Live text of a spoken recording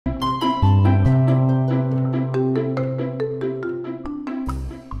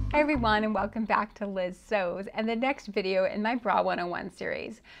everyone, and welcome back to Liz Sews and the next video in my Bra 101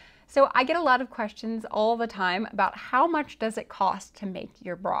 series. So I get a lot of questions all the time about how much does it cost to make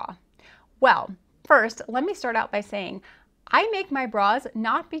your bra? Well, first, let me start out by saying I make my bras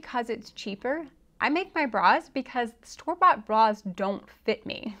not because it's cheaper. I make my bras because store-bought bras don't fit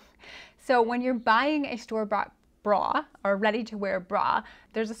me. So when you're buying a store-bought bra or ready-to-wear bra,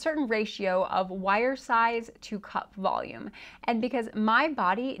 there's a certain ratio of wire size to cup volume. And because my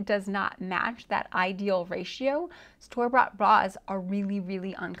body does not match that ideal ratio, store-bought bras are really,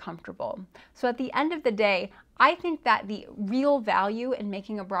 really uncomfortable. So at the end of the day, I think that the real value in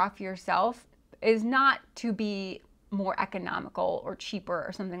making a bra for yourself is not to be more economical or cheaper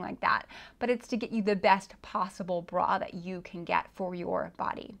or something like that, but it's to get you the best possible bra that you can get for your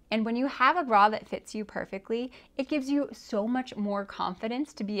body. And when you have a bra that fits you perfectly, it gives you so much more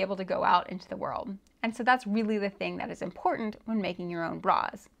confidence to be able to go out into the world. And so that's really the thing that is important when making your own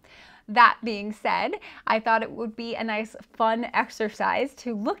bras. That being said, I thought it would be a nice fun exercise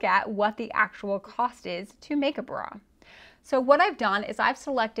to look at what the actual cost is to make a bra. So what I've done is I've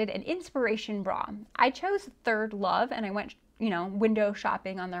selected an inspiration bra. I chose Third Love and I went, window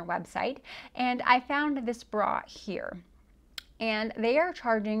shopping on their website, and I found this bra here. And they are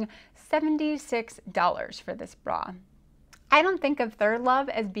charging $76 for this bra. I don't think of Third Love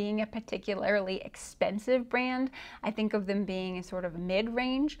as being a particularly expensive brand. I think of them being sort of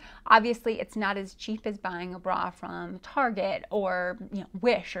mid-range. Obviously, it's not as cheap as buying a bra from Target or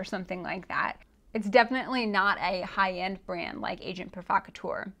Wish or something like that. It's definitely not a high-end brand like Agent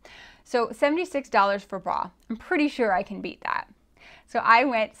Provocateur. So $76 for bra. I'm pretty sure I can beat that. So I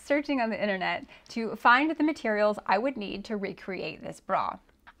went searching on the internet to find the materials I would need to recreate this bra.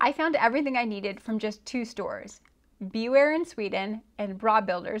 I found everything I needed from just two stores, Beware in Sweden and Bra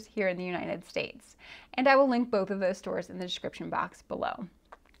Builders here in the United States. And I will link both of those stores in the description box below.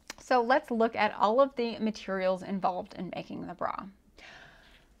 So let's look at all of the materials involved in making the bra.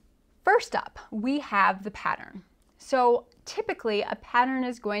 First up, we have the pattern. So typically a pattern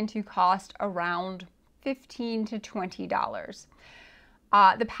is going to cost around $15 to $20.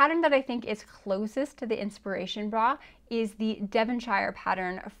 The pattern that I think is closest to the inspiration bra is the Devonshire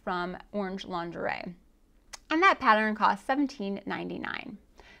pattern from Orange Lingerie. And that pattern costs $17.99.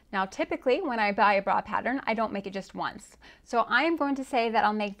 Now typically when I buy a bra pattern, I don't make it just once. So I am going to say that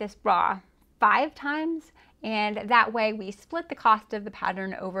I'll make this bra 5 times, and that way we split the cost of the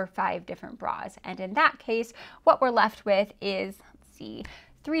pattern over 5 different bras. And in that case, what we're left with is, let's see,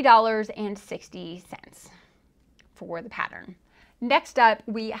 $3.60 for the pattern. Next up,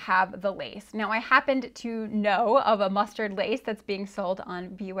 we have the lace. Now I happened to know of a mustard lace that's being sold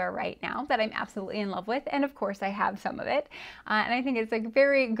on Beware right now that I'm absolutely in love with, and of course I have some of it. And I think it's a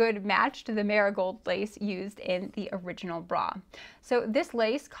very good match to the marigold lace used in the original bra. So this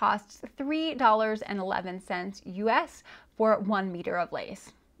lace costs $3.11 US for 1 meter of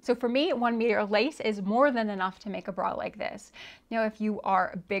lace. So for me, 1 meter of lace is more than enough to make a bra like this. Now if you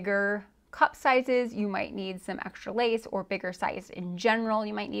are bigger cup sizes, you might need some extra lace, or bigger size in general,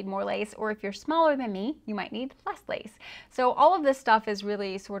 you might need more lace, or if you're smaller than me, you might need less lace. So all of this stuff is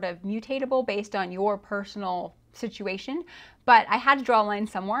really sort of mutatable based on your personal situation, but I had to draw a line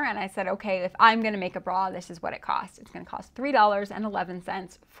somewhere, and I said, okay, if I'm gonna make a bra, this is what it costs. It's gonna cost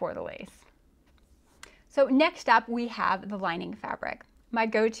 $3.11 for the lace. So next up, we have the lining fabric. My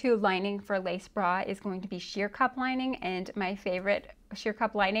go-to lining for a lace bra is going to be sheer cup lining, and my favorite sheer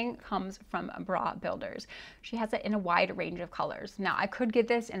cup lining comes from Bra Builders. She has it in a wide range of colors. Now I could get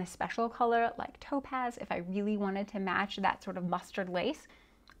this in a special color like topaz if I really wanted to match that sort of mustard lace,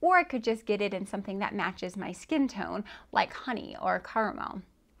 or I could just get it in something that matches my skin tone like honey or caramel.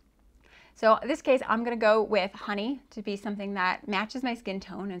 So in this case, I'm gonna go with honey to be something that matches my skin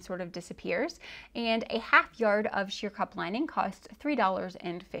tone and sort of disappears. And a half yard of sheer cup lining costs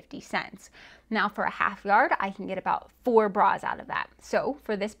 $3.50. Now for a half yard, I can get about 4 bras out of that. So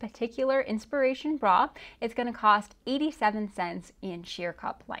for this particular inspiration bra, it's gonna cost 87 cents in sheer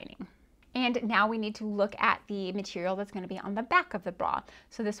cup lining. And now we need to look at the material that's going to be on the back of the bra.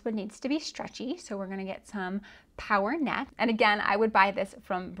 So this one needs to be stretchy, so we're going to get some Power Net. And again, I would buy this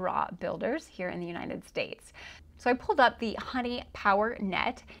from Bra Builders here in the United States. So I pulled up the Honey Power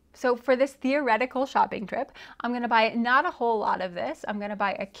Net. So for this theoretical shopping trip, I'm going to buy not a whole lot of this. I'm going to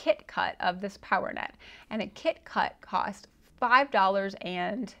buy a kit cut of this Power Net. And a kit cut costs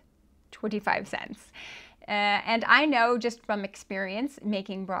 $5.25. And I know just from experience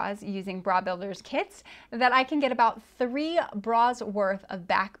making bras using Bra Builders kits that I can get about 3 bras worth of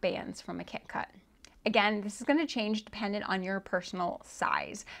back bands from a kit cut. Again, this is going to change dependent on your personal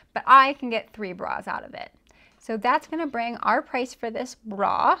size, but I can get 3 bras out of it. So that's going to bring our price for this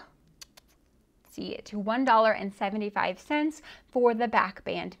bra $1.60 to $1.75 for the back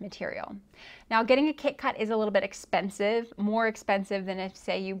band material. Now, getting a kit cut is a little bit expensive, more expensive than if,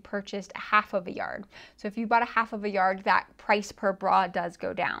 say, you purchased half of a yard. So if you bought a half of a yard, that price per bra does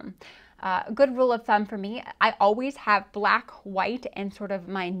go down. A good rule of thumb for me, I always have black, white, and sort of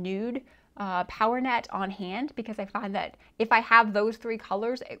my nude power net on hand, because I find that if I have those three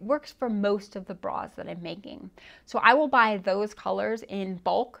colors, it works for most of the bras that I'm making. So I will buy those colors in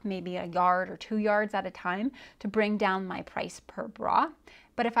bulk, maybe a yard or 2 yards at a time, to bring down my price per bra.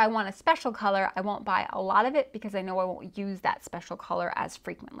 But if I want a special color, I won't buy a lot of it because I know I won't use that special color as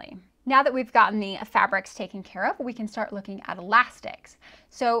frequently. Now that we've gotten the fabrics taken care of, we can start looking at elastics.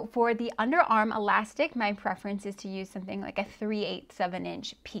 So for the underarm elastic, my preference is to use something like a 3/8 of an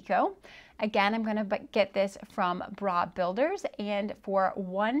inch picot. Again, I'm gonna get this from Bra Builders, and for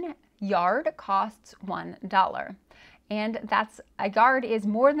 1 yard costs $1. And a yard is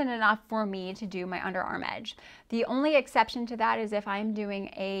more than enough for me to do my underarm edge. The only exception to that is if I'm doing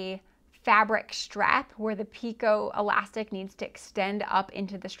a fabric strap where the picot elastic needs to extend up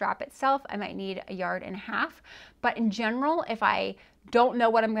into the strap itself, I might need 1.5 yards. But in general, if I don't know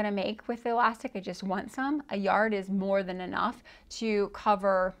what I'm gonna make with the elastic, I just want some, 1 yard is more than enough to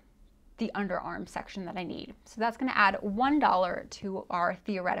cover the underarm section that I need. So that's gonna add $1 to our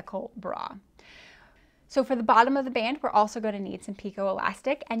theoretical bra. So for the bottom of the band, we're also going to need some picot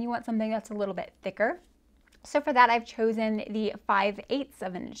elastic, and you want something that's a little bit thicker. So for that, I've chosen the 5/8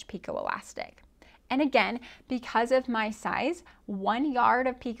 of an inch picot elastic. And again, because of my size, 1 yard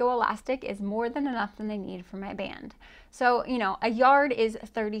of picot elastic is more than enough than I need for my band. So, 1 yard is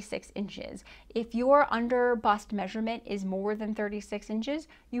 36 inches. If your under bust measurement is more than 36 inches,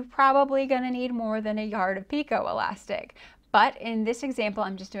 you're probably going to need more than 1 yard of picot elastic. But in this example,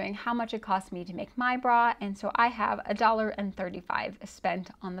 I'm just doing how much it costs me to make my bra, and so I have $1.35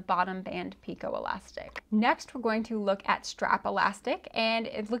 spent on the bottom band picot elastic. Next, we're going to look at strap elastic, and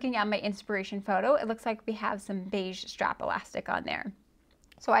looking at my inspiration photo, it looks like we have some beige strap elastic on there.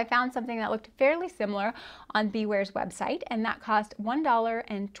 So I found something that looked fairly similar on Bewear's website, and that cost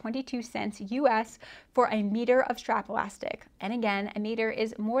 $1.22 US for a meter of strap elastic. And again, a meter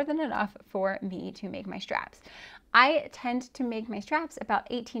is more than enough for me to make my straps. I tend to make my straps about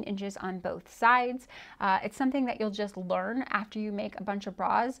 18 inches on both sides. It's something that you'll just learn after you make a bunch of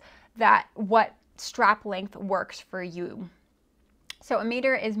bras, that what strap length works for you. So 1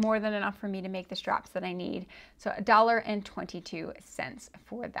 meter is more than enough for me to make the straps that I need. So $1.22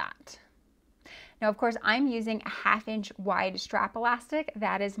 for that. Now, of course, I'm using a 1/2 inch wide strap elastic.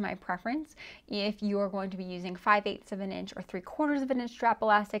 That is my preference. If you are going to be using 5/8 of an inch or 3/4 of an inch strap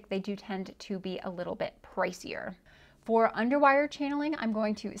elastic, they do tend to be a little bit pricier. For underwire channeling, I'm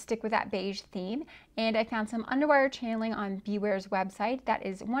going to stick with that beige theme, and I found some underwire channeling on Bewear's website that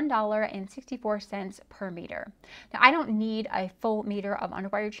is $1.64 per meter. Now, I don't need a full meter of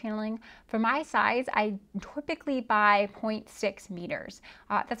underwire channeling. For my size, I typically buy 0.6 meters.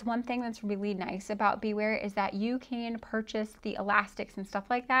 That's one thing that's really nice about Bewear, is that you can purchase the elastics and stuff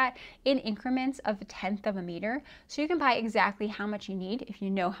like that in increments of 1/10 of a meter. So you can buy exactly how much you need if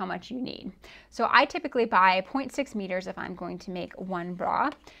you know how much you need. So I typically buy 0.6 meters if I'm going to make 1 bra.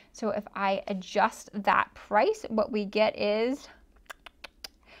 So if I adjust that price, what we get is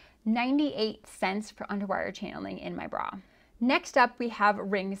 98 cents for underwire channeling in my bra. Next up, we have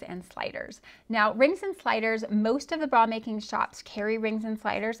rings and sliders. Now, rings and sliders, most of the bra making shops carry rings and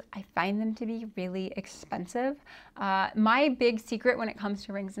sliders. I find them to be really expensive. My big secret when it comes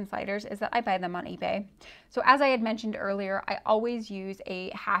to rings and sliders is that I buy them on eBay. So as I had mentioned earlier, I always use a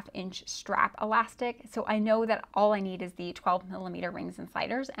 1/2 inch strap elastic. So I know that all I need is the 12mm rings and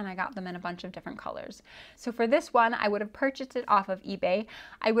sliders, and I got them in a bunch of different colors. So for this one, I would have purchased it off of eBay.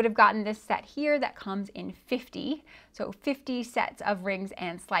 I would have gotten this set here that comes in 50. So 50 sets of rings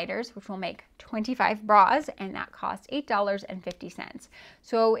and sliders, which will make 25 bras, and that costs $8.50.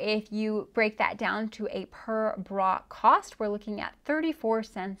 So if you break that down to a per bra cost, we're looking at 34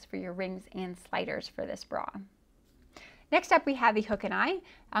 cents for your rings and sliders for this bra. Next up, we have the hook and eye.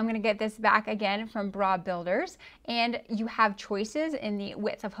 I'm going to get this back again from Bra Builders, and you have choices in the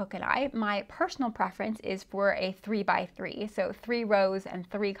width of hook and eye. My personal preference is for a 3x3, so 3 rows and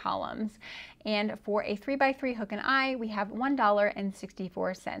 3 columns. And for a 3x3 hook and eye, we have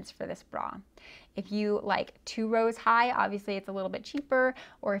 $1.64 for this bra. If you like 2 rows high, obviously it's a little bit cheaper,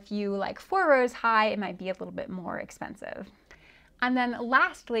 or if you like 4 rows high, it might be a little bit more expensive. And then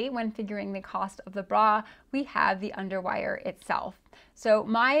lastly, when figuring the cost of the bra, we have the underwire itself. So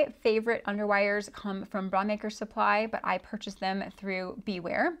my favorite underwires come from Bra Maker Supply, but I purchase them through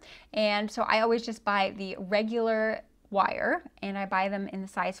Bewear. And so I always just buy the regular wire, and I buy them in the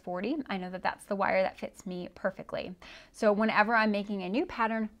size 40. I know that that's the wire that fits me perfectly. So whenever I'm making a new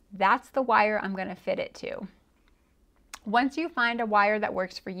pattern, that's the wire I'm going to fit it to. Once you find a wire that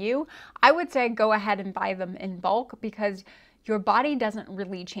works for you, I would say go ahead and buy them in bulk, because your body doesn't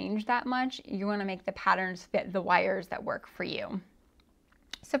really change that much. You want to make the patterns fit the wires that work for you.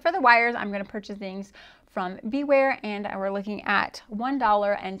 So for the wires, I'm going to purchase things from Bewear, and we're looking at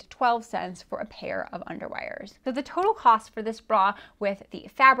 $1.12 for a pair of underwires. So the total cost for this bra with the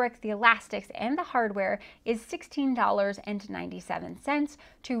fabric, the elastics, and the hardware is $16.97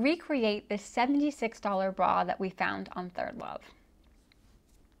 to recreate this $76 bra that we found on ThirdLove.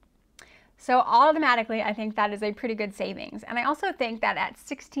 So automatically, I think that is a pretty good savings. And I also think that at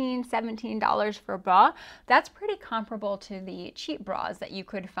 $16, $17 for a bra, that's pretty comparable to the cheap bras that you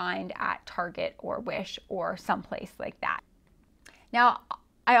could find at Target or Wish or someplace like that. Now,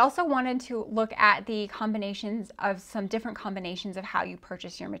 I also wanted to look at the combinations of some different combinations of how you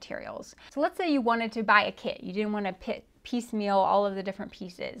purchase your materials. So let's say you wanted to buy a kit. You didn't want to piecemeal all of the different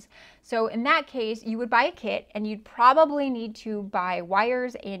pieces. So in that case, you would buy a kit, and you'd probably need to buy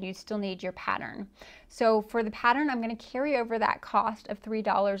wires, and you'd still need your pattern. So for the pattern, I'm going to carry over that cost of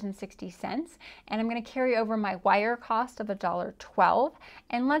 $3.60, and I'm going to carry over my wire cost of $1.12.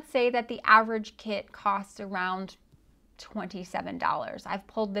 And let's say that the average kit costs around $27. I've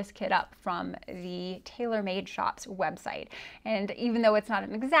pulled this kit up from the TaylorMade Shop's website, and even though it's not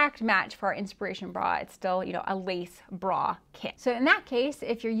an exact match for our inspiration bra, it's still, you know, a lace bra kit. So in that case,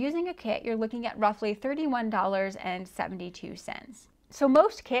 if you're using a kit, you're looking at roughly $31.72. So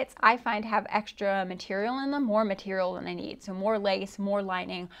most kits I find have extra material in them, more material than I need. So more lace, more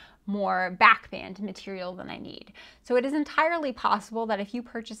lining, more backband material than I need. So it is entirely possible that if you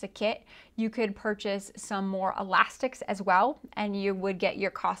purchase a kit, you could purchase some more elastics as well, and you would get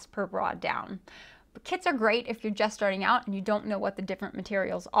your cost per bra down. But kits are great if you're just starting out and you don't know what the different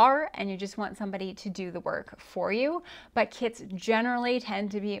materials are and you just want somebody to do the work for you. But kits generally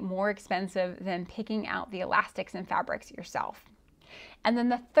tend to be more expensive than picking out the elastics and fabrics yourself. And then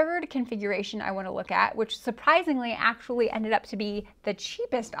the third configuration I want to look at, which surprisingly actually ended up to be the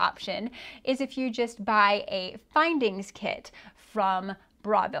cheapest option, is if you just buy a findings kit from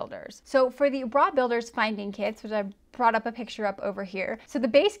Bra Builders. So for the Bra Builders finding kits, which I brought up a picture up over here, so the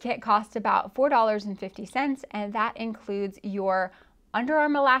base kit costs about $4.50, and that includes your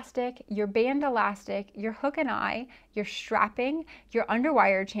underarm elastic, your band elastic, your hook and eye, your strapping, your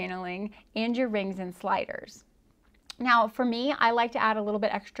underwire channeling, and your rings and sliders. Now for me, I like to add a little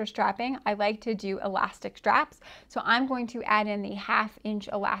bit extra strapping. I like to do elastic straps. So I'm going to add in the 1/2 inch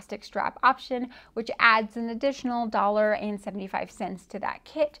elastic strap option, which adds an additional $1.75 to that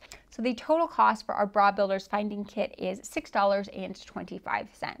kit. So the total cost for our Bra Builders finding kit is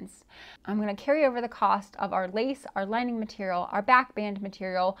 $6.25. I'm going to carry over the cost of our lace, our lining material, our backband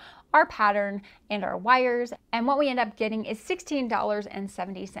material, our pattern, and our wires. And what we end up getting is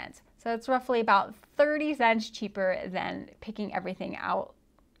 $16.70. So it's roughly about 30 cents cheaper than picking everything out,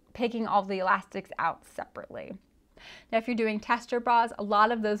 picking all the elastics out separately. Now, if you're doing tester bras, a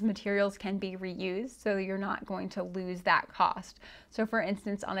lot of those materials can be reused, so you're not going to lose that cost. So for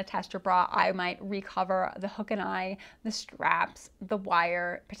instance, on a tester bra, I might recover the hook and eye, the straps, the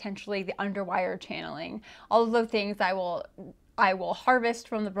wire, potentially the underwire channeling. All of those things I will harvest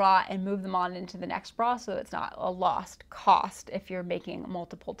from the bra and move them on into the next bra, so it's not a lost cost if you're making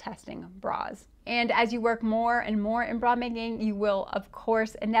multiple testing bras. And as you work more and more in bra making, you will, of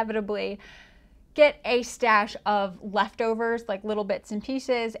course, inevitably get a stash of leftovers, like little bits and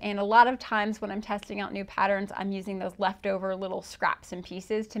pieces. And a lot of times when I'm testing out new patterns, I'm using those leftover little scraps and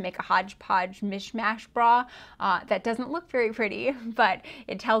pieces to make a hodgepodge mishmash bra that doesn't look very pretty, but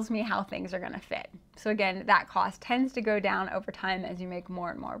it tells me how things are going to fit. So again, that cost tends to go down over time as you make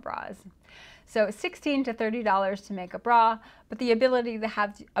more and more bras. So $16 to $30 to make a bra, but the ability to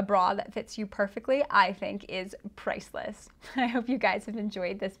have a bra that fits you perfectly, I think, is priceless. I hope you guys have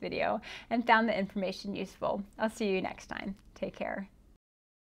enjoyed this video and found the information useful. I'll see you next time. Take care.